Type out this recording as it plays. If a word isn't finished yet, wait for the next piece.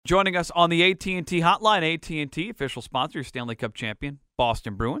joining us on the AT&T hotline. AT&T, official sponsor, your Stanley Cup champion,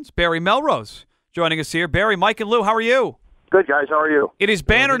 Boston Bruins. Barry Melrose joining us here. Barry, Mike, and Lou, how are you? Good, guys. How are you? It is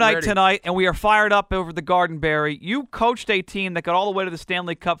banner night tonight, and we are fired up over the Garden, Barry. You coached a team that got all the way to the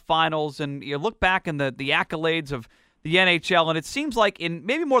Stanley Cup Finals, and you look back in the accolades of the NHL, and it seems like in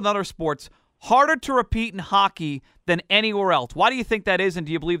maybe more than other sports, harder to repeat in hockey than anywhere else. Why do you think that is, and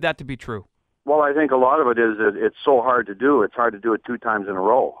do you believe that to be true? Well, I think a lot of it is that it's so hard to do. It's hard to do it 2 times in a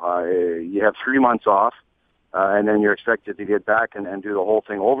row. You have 3 months off, and then you're expected to get back and do the whole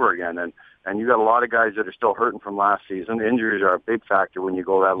thing over again. And you got a lot of guys that are still hurting from last season. Injuries are a big factor when you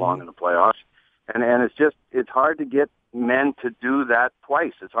go that long in the playoffs. And it's hard to get men to do that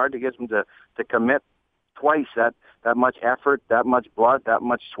twice. It's hard to get them to commit twice that much effort, that much blood, that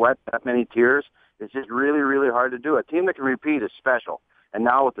much sweat, that many tears. It's just really, really hard to do. A team that can repeat is special. And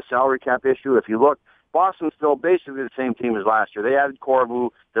now with the salary cap issue, if you look, Boston's still basically the same team as last year. They added Corvu,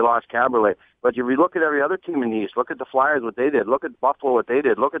 they lost Caberlet. But if you look at every other team in the East, look at the Flyers, what they did. Look at Buffalo, what they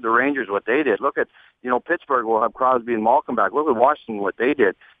did. Look at the Rangers, what they did. Look at, Pittsburgh will have Crosby and Malcolm back. Look at Washington, what they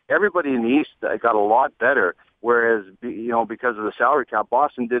did. Everybody in the East got a lot better, whereas, because of the salary cap,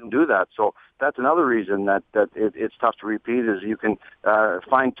 Boston didn't do that. So that's another reason that it's tough to repeat is you can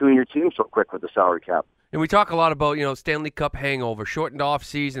fine-tune your team so quick with the salary cap. And we talk a lot about, Stanley Cup hangover, shortened off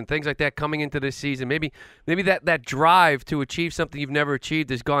season, things like that coming into this season. Maybe that drive to achieve something you've never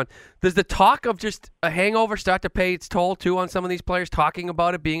achieved is gone. Does the talk of just a hangover start to pay its toll, too, on some of these players, talking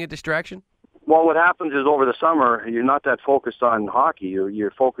about it being a distraction? Well, what happens is over the summer, you're not that focused on hockey.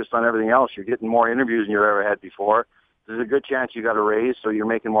 You're focused on everything else. You're getting more interviews than you've ever had before. There's a good chance you got a raise, so you're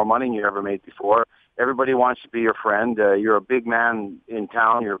making more money than you ever made before. Everybody wants to be your friend. You're a big man in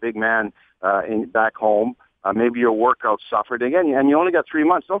town. You're a big man back home. Maybe your workout suffered again, and you only got 3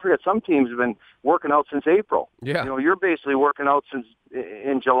 months. Don't forget, some teams have been working out since April. Yeah. You're basically working out since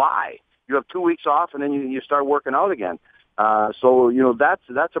in July. You have 2 weeks off, and then you start working out again. So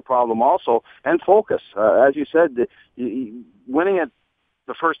that's a problem also, and focus. As you said, winning it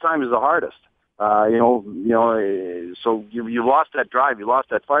the first time is the hardest. So you lost that drive, you lost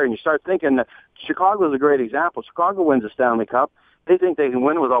that fire, and you start thinking that Chicago is a great example. Chicago wins the Stanley Cup. They think they can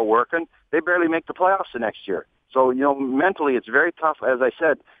win without working. They barely make the playoffs the next year. So, mentally it's very tough, as I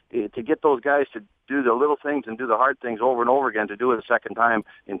said, to get those guys to do the little things and do the hard things over and over again to do it a second time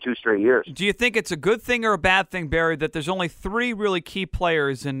in 2 straight years. Do you think it's a good thing or a bad thing, Barry, that there's only 3 really key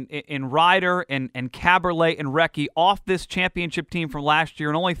players in Ryder and Caberlet and Recchi off this championship team from last year,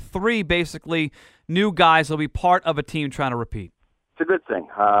 and only 3 basically new guys will be part of a team trying to repeat? It's a good thing.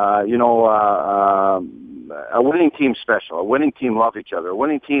 A winning team's special. A winning team love each other. A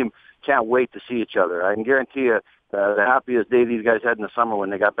winning team can't wait to see each other. I can guarantee you the happiest day these guys had in the summer when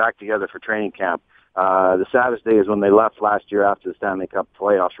they got back together for training camp. The saddest day is when they left last year after the Stanley Cup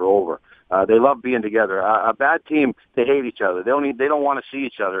playoffs were over. They love being together. A bad team, they hate each other. They don't want to see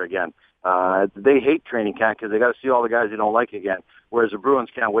each other again. They hate training camp because they got to see all the guys they don't like again, whereas the Bruins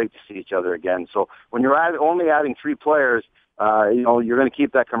can't wait to see each other again. So when you're only adding 3 players, you're going to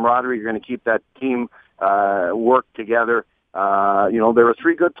keep that camaraderie. You're going to keep that team work together. There were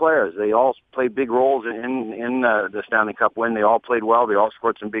 3 good players. They all played big roles in the Stanley Cup win. They all played well. They all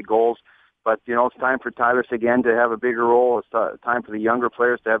scored some big goals. But, it's time for Tyler Seguin to have a bigger role. It's time for the younger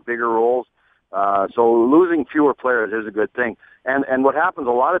players to have bigger roles. So losing fewer players is a good thing. And what happens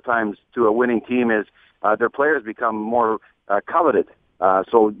a lot of times to a winning team is their players become more coveted.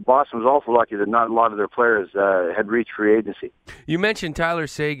 So Boston was also lucky that not a lot of their players had reached free agency. You mentioned Tyler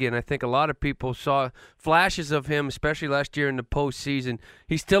Seguin. I think a lot of people saw flashes of him, especially last year in the postseason.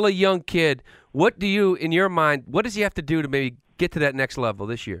 He's still a young kid. What in your mind, what does he have to do to maybe get to that next level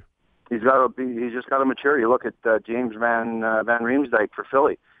this year? He's just got to mature. You look at James Van Riemsdyk for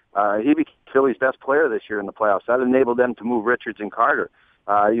Philly. He became Philly's best player this year in the playoffs. That enabled them to move Richards and Carter.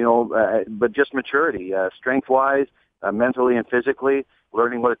 But just maturity, strength-wise, mentally and physically,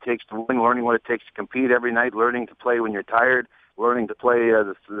 learning what it takes to win, learning what it takes to compete every night, learning to play when you're tired, learning to play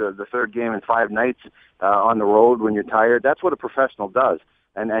the third game in 5 nights on the road when you're tired. That's what a professional does,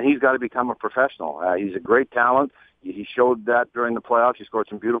 and he's got to become a professional. He's a great talent. He showed that during the playoffs. He scored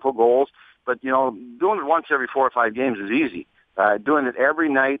some beautiful goals. But, doing it once every 4 or 5 games is easy. Doing it every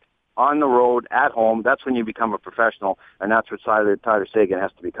night on the road, at home, that's when you become a professional, and that's what Tyler Seguin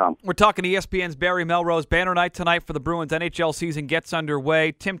has to become. We're talking ESPN's Barry Melrose. Banner night tonight for the Bruins. NHL season gets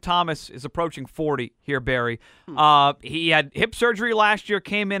underway. Tim Thomas is approaching 40 here, Barry. He had hip surgery last year,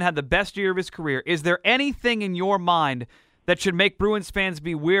 came in, had the best year of his career. Is there anything in your mind that should make Bruins fans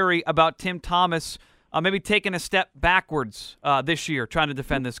be weary about Tim Thomas maybe taking a step backwards this year, trying to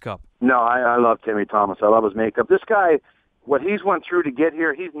defend this cup? No, I love Timmy Thomas. I love his makeup. This guy, what he's went through to get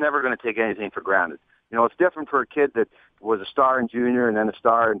here, he's never going to take anything for granted. You know, it's different for a kid that was a star in junior and then a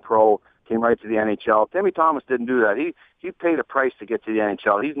star in pro, came right to the NHL. Timmy Thomas didn't do that. He paid a price to get to the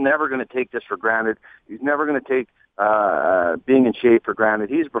NHL. He's never going to take this for granted. He's never going to take being in shape for granted.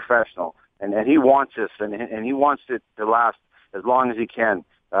 He's a professional, and he wants this, and he wants it to last as long as he can.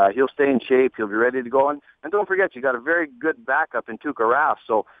 He'll stay in shape. He'll be ready to go. And don't forget, you got a very good backup in Tuukka Rask.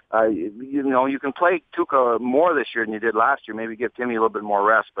 So, you know, you can play Tuukka more this year than you did last year. Maybe give Timmy a little bit more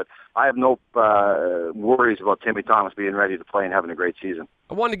rest. But I have no worries about Timmy Thomas being ready to play and having a great season.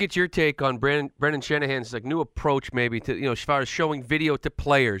 I wanted to get your take on Brendan Shanahan's new approach, maybe to, you know, as far as showing video to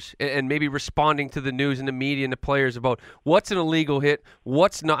players and maybe responding to the news and the media and the players about what's an illegal hit,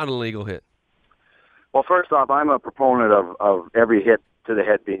 what's not an illegal hit. Well, first off, I'm a proponent of every hit to the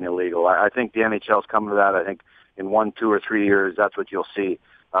head being illegal. I think the NHL's coming to that. I think in 1, 2, or 3 years, that's what you'll see.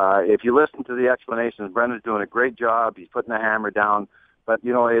 If you listen to the explanations, Brendan's doing a great job. He's putting the hammer down. But,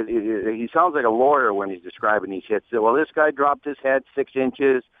 you know, he sounds like a lawyer when he's describing these hits. Well, this guy dropped his head 6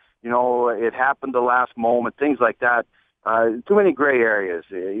 inches. You know, it happened the last moment, things like that. Too many gray areas.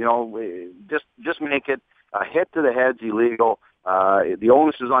 You know, just make it a hit to the head's illegal. The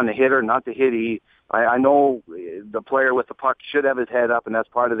onus is on the hitter, not the hittee. I know the player with the puck should have his head up, and that's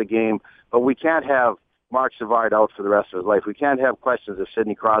part of the game. But we can't have Mark Savard out for the rest of his life. We can't have questions if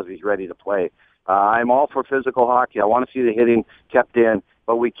Sidney Crosby's ready to play. I'm all for physical hockey. I want to see the hitting kept in,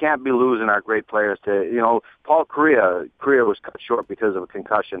 but we can't be losing our great players to, you know, Paul Kariya was cut short because of a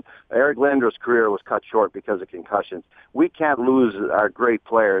concussion. Eric Lindros' career was cut short because of concussions. We can't lose our great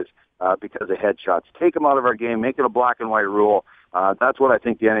players because of headshots. Take them out of our game. Make it a black and white rule. That's what I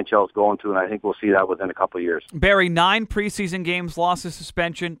think the NHL is going to, and I think we'll see that within a couple of years. Barry, 9 preseason games lost to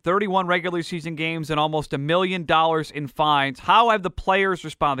suspension, 31 regular season games, and almost $1 million in fines. How have the players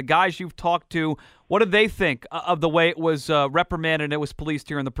responded? The guys you've talked to, what do they think of the way it was reprimanded and it was policed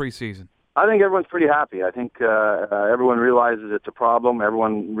here in the preseason? I think everyone's pretty happy. I think everyone realizes it's a problem.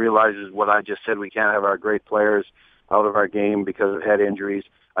 Everyone realizes what I just said. We can't have our great players out of our game because of head injuries.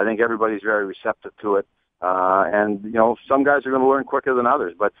 I think everybody's very receptive to it. And, you know, some guys are going to learn quicker than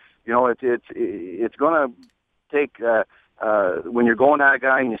others. But, you know, it's going to take, when you're going at a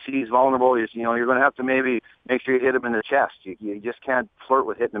guy and you see he's vulnerable, you know, you're going to have to maybe make sure you hit him in the chest. You just can't flirt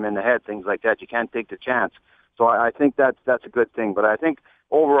with hitting him in the head, things like that. You can't take the chance. So I think that's a good thing. But I think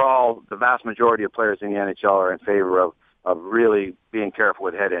overall, the vast majority of players in the NHL are in favor of really being careful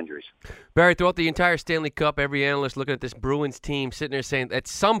with head injuries. Barry, throughout the entire Stanley Cup, every analyst looking at this Bruins team sitting there saying, at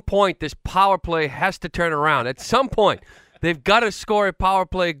some point, this power play has to turn around. At some point, they've got to score a power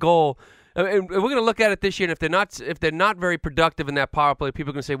play goal. And we're going to look at it this year, and if they're not very productive in that power play, people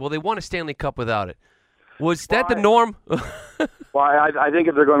are going to say, well, they won a Stanley Cup without it. Was that the norm? Well, I think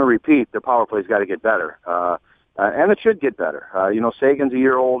if they're going to repeat, their power play's got to get better. And it should get better. You know, Sagan's a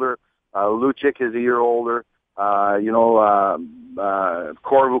year older. Lucic is a year older. Corvu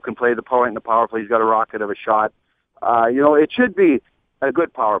can play the point in the power play. He's got a rocket of a shot. You know, it should be a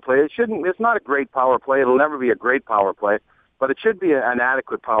good power play. It's not a great power play. It'll never be a great power play, but it should be an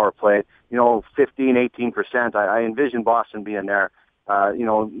adequate power play. You know, 15, 18%. I envision Boston being there. You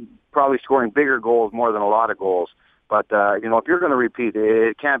know, probably scoring bigger goals more than a lot of goals. But, you know, if you're going to repeat,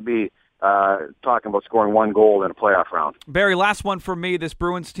 it can't be talking about scoring 1 goal in a playoff round. Barry, last one for me. This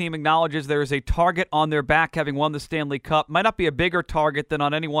Bruins team acknowledges there is a target on their back having won the Stanley Cup. Might not be a bigger target than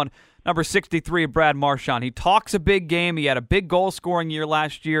on anyone. Number 63, Brad Marchand. He talks a big game. He had a big goal-scoring year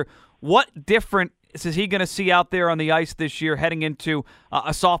last year. What different is he going to see out there on the ice this year heading into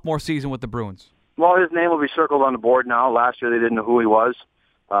a sophomore season with the Bruins? Well, his name will be circled on the board now. Last year they didn't know who he was.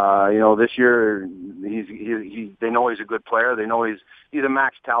 You know, this year they know he's a good player. They know he's a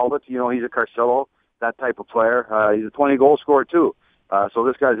Max Talbot. You know, he's a Carcillo, that type of player. He's a 20-goal scorer too. So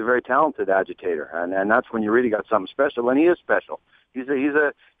this guy's a very talented agitator, and that's when you really got something special. And he is special. He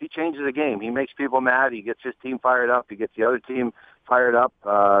changes the game. He makes people mad. He gets his team fired up. He gets the other team fired up.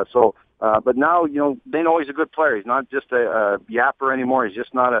 But now, you know, they know he's a good player. He's not just a yapper anymore. He's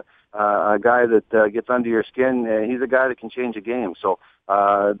just not a guy that gets under your skin. He's a guy that can change a game. So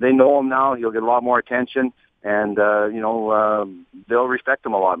they know him now. He'll get a lot more attention, and they'll respect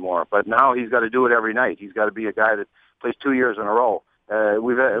him a lot more. But now he's got to do it every night. He's got to be a guy that plays 2 years in a row.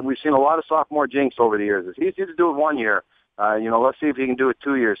 We've seen a lot of sophomore jinx over the years. It's easy to do it 1 year. Let's see if he can do it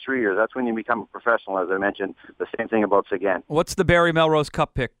 2 years, 3 years. That's when you become a professional, as I mentioned. The same thing about Sagan. What's the Barry Melrose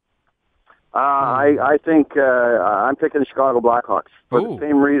Cup pick? I think I'm picking the Chicago Blackhawks for the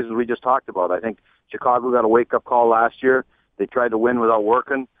same reasons we just talked about. I think Chicago got a wake-up call last year. They tried to win without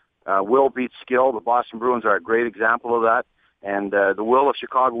working. Will beats skill. The Boston Bruins are a great example of that. And the will of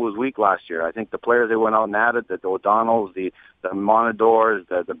Chicago was weak last year. I think the players they went out and added, the O'Donnells, the Monadors,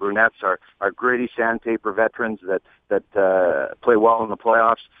 the Brunettes are gritty sandpaper veterans that play well in the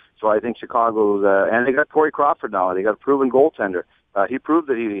playoffs. So I think Chicago's and they got Corey Crawford now. They got a proven goaltender. He proved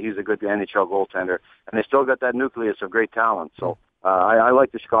that he's a good NHL goaltender, and they still got that nucleus of great talent. So I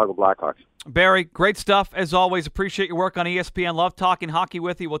like the Chicago Blackhawks. Barry, great stuff as always. Appreciate your work on ESPN. Love talking hockey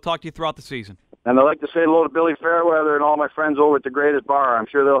with you. We'll talk to you throughout the season. And I'd like to say hello to Billy Fairweather and all my friends over at the Greatest Bar. I'm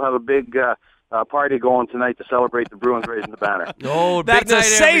sure they'll have a big party going tonight to celebrate the Bruins raising the banner. Oh, that's a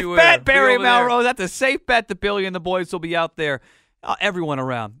safe everywhere. bet, Barry Melrose. That's a safe bet that Billy and the boys will be out there. Everyone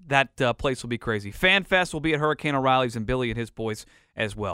around that place will be crazy. FanFest will be at Hurricane O'Reilly's and Billy and his boys as well.